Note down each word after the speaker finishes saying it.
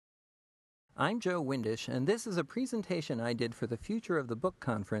I'm Joe Windisch, and this is a presentation I did for the Future of the Book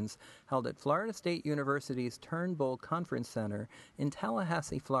Conference held at Florida State University's Turnbull Conference Center in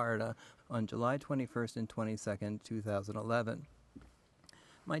Tallahassee, Florida on July 21st and 22nd, 2011.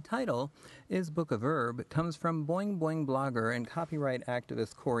 My title is Book of Verb. It comes from Boing Boing blogger and copyright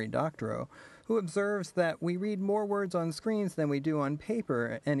activist Cory Doctorow, who observes that we read more words on screens than we do on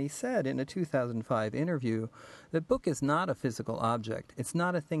paper, and he said in a 2005 interview that book is not a physical object. It's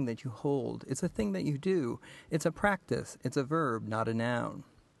not a thing that you hold. It's a thing that you do. It's a practice. It's a verb, not a noun.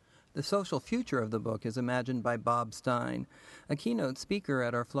 The social future of the book is imagined by Bob Stein, a keynote speaker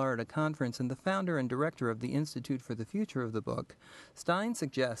at our Florida conference and the founder and director of the Institute for the Future of the Book. Stein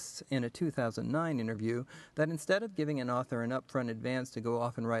suggests in a 2009 interview that instead of giving an author an upfront advance to go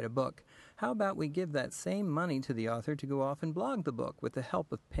off and write a book, how about we give that same money to the author to go off and blog the book with the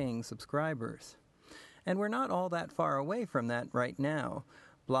help of paying subscribers? And we're not all that far away from that right now.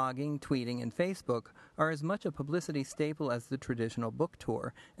 Blogging, tweeting, and Facebook are as much a publicity staple as the traditional book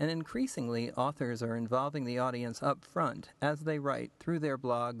tour, and increasingly authors are involving the audience up front as they write through their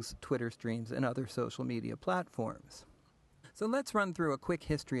blogs, Twitter streams, and other social media platforms. So let's run through a quick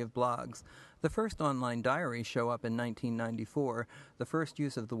history of blogs. The first online diaries show up in 1994, the first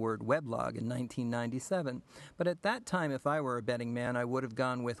use of the word weblog in 1997. But at that time, if I were a betting man, I would have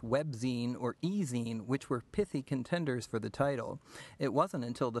gone with webzine or e-zine, which were pithy contenders for the title. It wasn't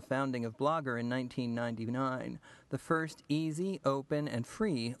until the founding of Blogger in 1999, the first easy, open, and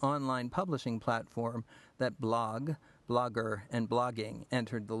free online publishing platform, that blog, blogger, and blogging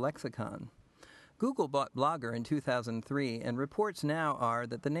entered the lexicon. Google bought Blogger in 2003, and reports now are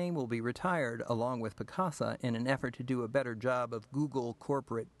that the name will be retired along with Picasa in an effort to do a better job of Google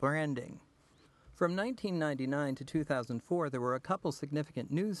corporate branding. From 1999 to 2004, there were a couple significant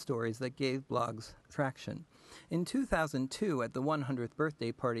news stories that gave blogs traction. In 2002, at the 100th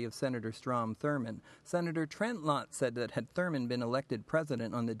birthday party of Senator Strom Thurmond, Senator Trent Lott said that had Thurmond been elected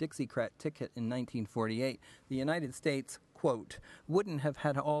president on the Dixiecrat ticket in 1948, the United States, quote, wouldn't have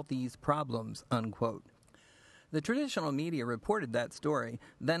had all these problems, unquote. The traditional media reported that story,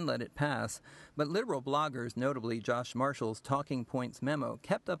 then let it pass, but liberal bloggers, notably Josh Marshall's Talking Points memo,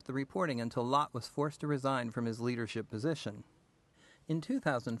 kept up the reporting until Lott was forced to resign from his leadership position. In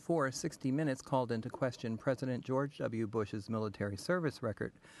 2004, 60 Minutes called into question President George W. Bush's military service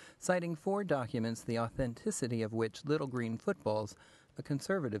record, citing 4 documents the authenticity of which Little Green Footballs, a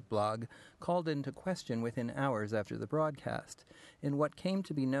conservative blog, called into question within hours after the broadcast. In what came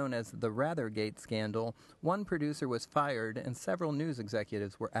to be known as the Rathergate scandal, one producer was fired and several news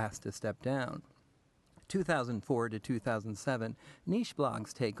executives were asked to step down. 2004 to 2007, niche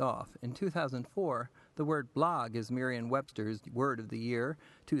blogs take off. In 2004, the word blog is Merriam-Webster's Word of the Year.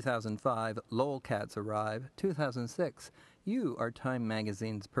 2005, lolcats arrive. 2006, you are Time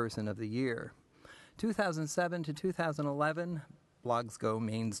Magazine's Person of the Year. 2007 to 2011, blogs go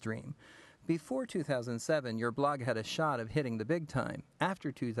mainstream. Before 2007, your blog had a shot of hitting the big time.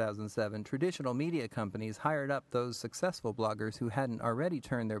 After 2007, traditional media companies hired up those successful bloggers who hadn't already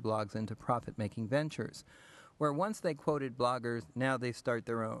turned their blogs into profit-making ventures. Where once they quoted bloggers, now they start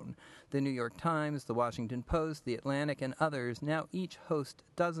their own. The New York Times, the Washington Post, the Atlantic, and others now each host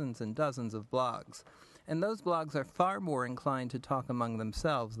dozens and dozens of blogs. And those blogs are far more inclined to talk among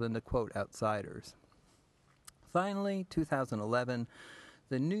themselves than to quote outsiders. Finally, 2011,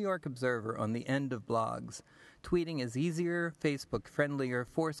 the New York Observer on the end of blogs. Tweeting is easier, Facebook friendlier,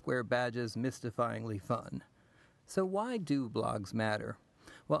 Foursquare badges mystifyingly fun. So why do blogs matter?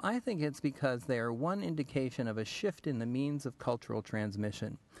 Well, I think it's because they are one indication of a shift in the means of cultural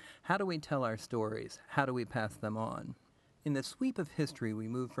transmission. How do we tell our stories? How do we pass them on? In the sweep of history, we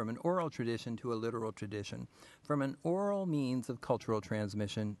move from an oral tradition to a literal tradition, from an oral means of cultural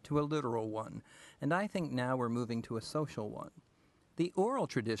transmission to a literal one, and I think now we're moving to a social one. The oral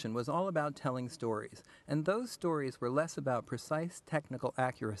tradition was all about telling stories, and those stories were less about precise technical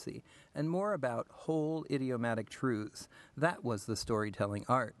accuracy and more about whole idiomatic truths. That was the storytelling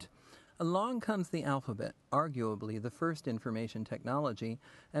art. Along comes the alphabet, arguably the first information technology,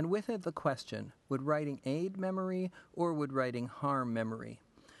 and with it the question, would writing aid memory or would writing harm memory?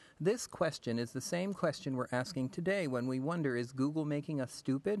 This question is the same question we're asking today when we wonder, is Google making us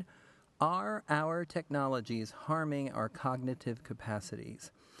stupid? Are our technologies harming our cognitive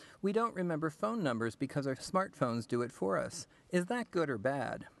capacities? We don't remember phone numbers because our smartphones do it for us. Is that good or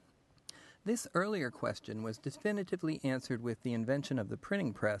bad? This earlier question was definitively answered with the invention of the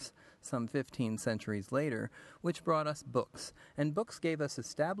printing press, some 15 centuries later, which brought us books, and books gave us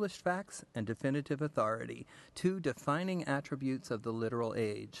established facts and definitive authority, 2 defining attributes of the literal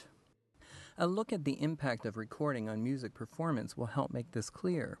age. A look at the impact of recording on music performance will help make this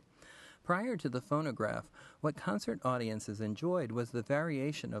clear. Prior to the phonograph, what concert audiences enjoyed was the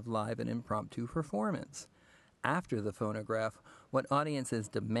variation of live and impromptu performance. After the phonograph, what audiences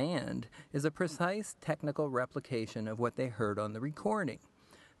demand is a precise technical replication of what they heard on the recording.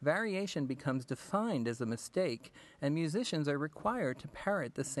 Variation becomes defined as a mistake, and musicians are required to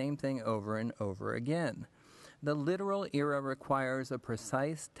parrot the same thing over and over again. The literal era requires a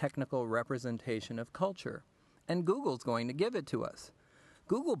precise technical representation of culture, and Google's going to give it to us.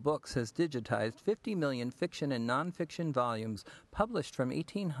 Google Books has digitized 50 million fiction and nonfiction volumes published from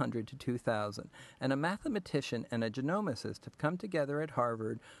 1800 to 2000, and a mathematician and a genomicist have come together at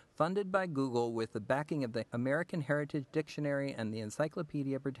Harvard, funded by Google with the backing of the American Heritage Dictionary and the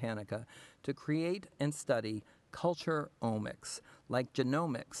Encyclopedia Britannica, to create and study culture omics, like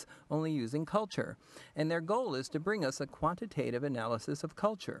genomics, only using culture. And their goal is to bring us a quantitative analysis of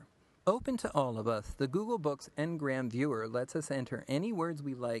culture. Open to all of us, the Google Books Ngram Viewer lets us enter any words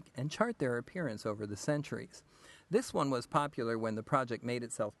we like and chart their appearance over the centuries. This one was popular when the project made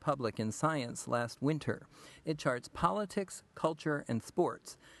itself public in Science last winter. It charts politics, culture, and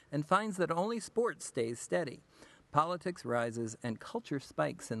sports, and finds that only sports stays steady. Politics rises and culture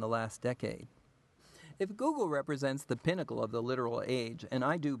spikes in the last decade. If Google represents the pinnacle of the literal age, and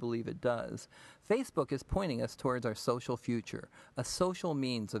I do believe it does, Facebook is pointing us towards our social future, a social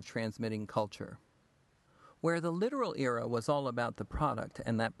means of transmitting culture. Where the literal era was all about the product,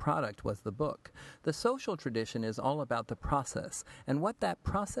 and that product was the book, the social tradition is all about the process, and what that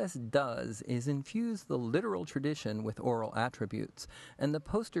process does is infuse the literal tradition with oral attributes, and the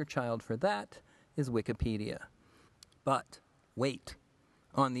poster child for that is Wikipedia. But wait.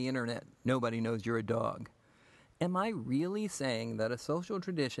 On the internet, nobody knows you're a dog. Am I really saying that a social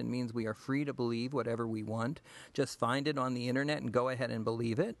tradition means we are free to believe whatever we want? Just find it on the internet and go ahead and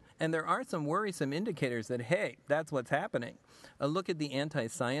believe it? And there are some worrisome indicators that, hey, that's what's happening. A look at the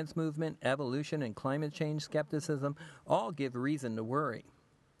anti-science movement, evolution, and climate change skepticism all give reason to worry.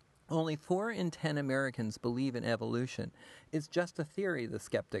 Only 4 in 10 Americans believe in evolution. It's just a theory, the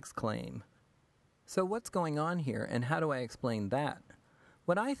skeptics claim. So what's going on here, and how do I explain that?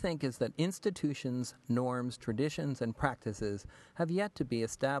 What I think is that institutions, norms, traditions, and practices have yet to be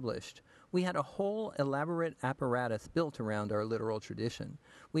established. We had a whole elaborate apparatus built around our literal tradition.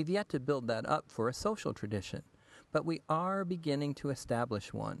 We've yet to build that up for a social tradition. But we are beginning to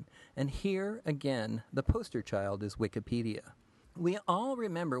establish one. And here, again, the poster child is Wikipedia. We all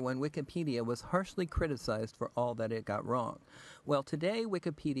remember when Wikipedia was harshly criticized for all that it got wrong. Well, today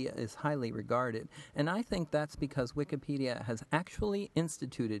Wikipedia is highly regarded, and I think that's because Wikipedia has actually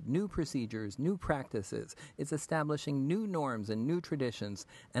instituted new procedures, new practices. It's establishing new norms and new traditions,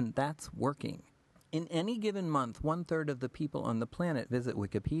 and that's working. In any given month, 1/3 of the people on the planet visit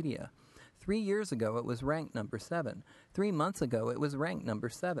Wikipedia. 3 years ago, it was ranked number 7. 3 months ago, it was ranked number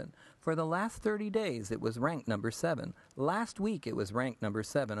 7. For the last 30 days, it was ranked number 7. Last week, it was ranked number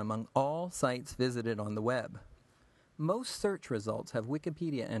 7 among all sites visited on the web. Most search results have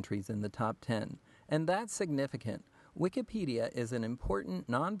Wikipedia entries in the top 10, and that's significant. Wikipedia is an important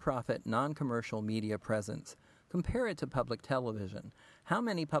non-profit, non-commercial media presence. Compare it to public television. How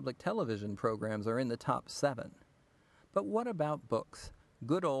many public television programs are in the top 7? But what about books?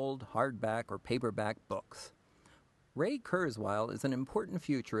 Good old hardback or paperback books. Ray Kurzweil is an important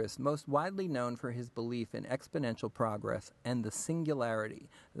futurist most widely known for his belief in exponential progress and the singularity,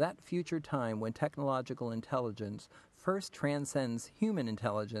 that future time when technological intelligence first transcends human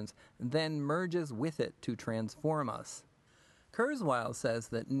intelligence, then merges with it to transform us. Kurzweil says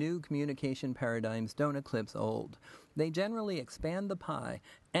that new communication paradigms don't eclipse old. They generally expand the pie,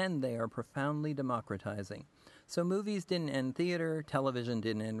 and they are profoundly democratizing. So movies didn't end theater, television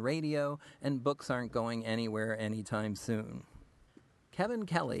didn't end radio, and books aren't going anywhere anytime soon. Kevin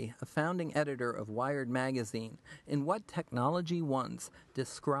Kelly, a founding editor of Wired magazine, in What Technology Wants,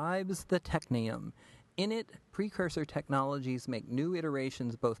 describes the technium. In it, precursor technologies make new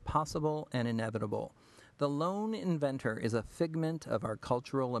iterations both possible and inevitable. The lone inventor is a figment of our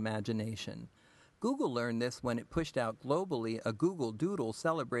cultural imagination. Google learned this when it pushed out globally a Google Doodle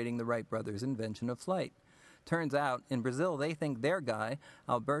celebrating the Wright brothers' invention of flight. Turns out, in Brazil, they think their guy,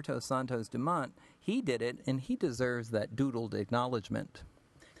 Alberto Santos Dumont, he did it, and he deserves that doodled acknowledgement.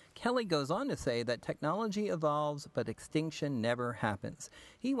 Kelly goes on to say that technology evolves, but extinction never happens.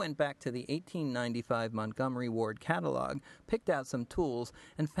 He went back to the 1895 Montgomery Ward catalog, picked out some tools,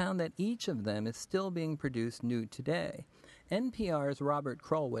 and found that each of them is still being produced new today. NPR's Robert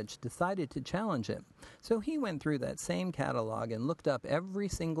Krulwich decided to challenge him, so he went through that same catalog and looked up every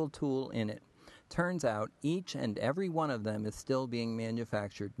single tool in it. Turns out each and every one of them is still being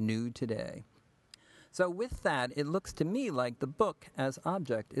manufactured new today. So with that, it looks to me like the book as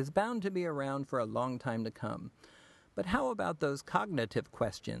object is bound to be around for a long time to come. But how about those cognitive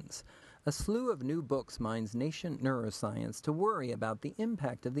questions? A slew of new books mines nascent neuroscience to worry about the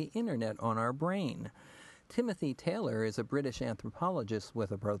impact of the Internet on our brain. Timothy Taylor is a British anthropologist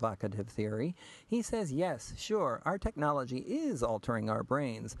with a provocative theory. He says, yes, sure, our technology is altering our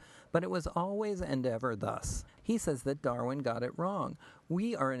brains, but it was always and ever thus. He says that Darwin got it wrong.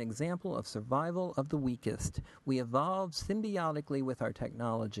 We are an example of survival of the weakest. We evolved symbiotically with our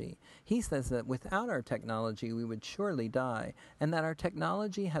technology. He says that without our technology, we would surely die, and that our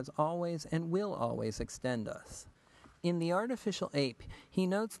technology has always and will always extend us. In The Artificial Ape, he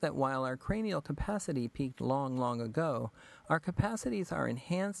notes that while our cranial capacity peaked long, long ago, our capacities are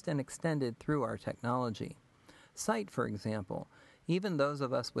enhanced and extended through our technology. Sight, for example. Even those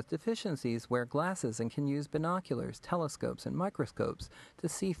of us with deficiencies wear glasses and can use binoculars, telescopes, and microscopes to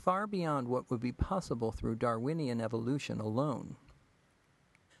see far beyond what would be possible through Darwinian evolution alone.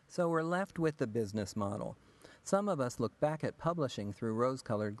 So we're left with the business model. Some of us look back at publishing through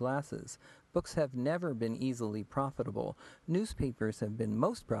rose-colored glasses. Books have never been easily profitable. Newspapers have been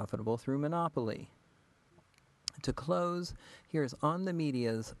most profitable through monopoly. To close, here's On the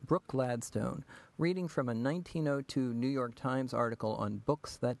Media's Brooke Gladstone, reading from a 1902 New York Times article on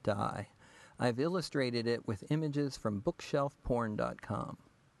books that die. I've illustrated it with images from bookshelfporn.com.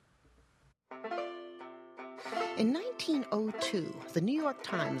 In 1902, the New York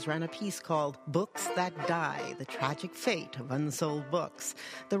Times ran a piece called Books That Die, The Tragic Fate of Unsold Books.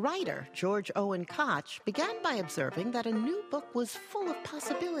 The writer, George Owen Koch, began by observing that a new book was full of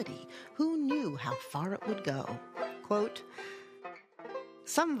possibility. Who knew how far it would go? Quote,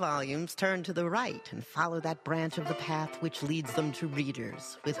 some volumes turn to the right and follow that branch of the path which leads them to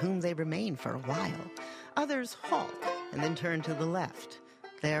readers, with whom they remain for a while. Others halt and then turn to the left.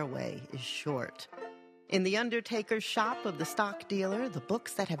 Their way is short. In the undertaker's shop of the stock dealer, the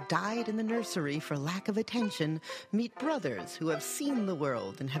books that have died in the nursery for lack of attention meet brothers who have seen the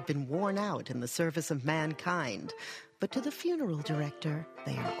world and have been worn out in the service of mankind. But to the funeral director,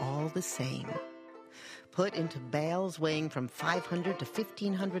 they are all the same. Put into bales weighing from 500 to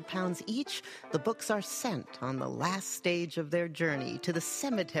 1,500 pounds each, the books are sent on the last stage of their journey to the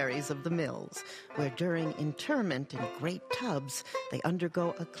cemeteries of the mills, where during interment in great tubs, they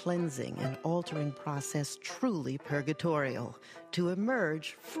undergo a cleansing and altering process truly purgatorial, to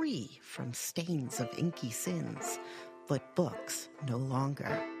emerge free from stains of inky sins, but books no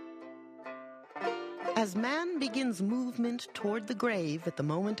longer. As man begins movement toward the grave at the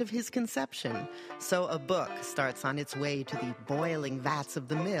moment of his conception, so a book starts on its way to the boiling vats of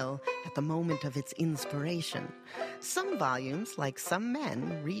the mill at the moment of its inspiration. Some volumes, like some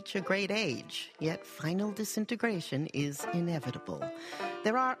men, reach a great age, yet final disintegration is inevitable.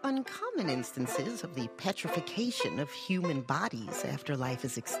 There are uncommon instances of the petrification of human bodies after life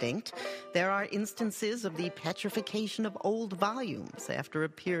is extinct. There are instances of the petrification of old volumes after a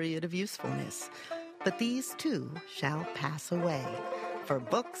period of usefulness. But these too shall pass away, for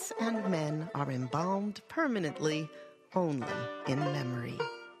books and men are embalmed permanently only in memory.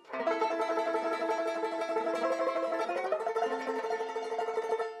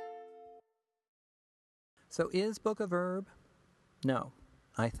 So is book a verb? No,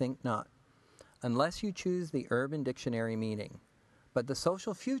 I think not. Unless you choose the Urban Dictionary meaning. But the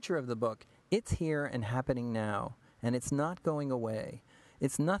social future of the book, it's here and happening now, and it's not going away.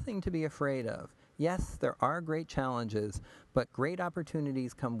 It's nothing to be afraid of. Yes, there are great challenges, but great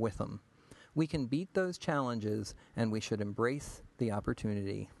opportunities come with them. We can beat those challenges, and we should embrace the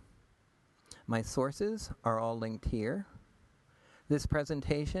opportunity. My sources are all linked here. This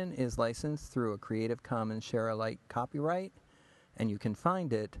presentation is licensed through a Creative Commons Share-alike copyright, and you can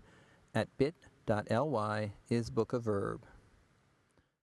find it at bit.ly/isbookaverb.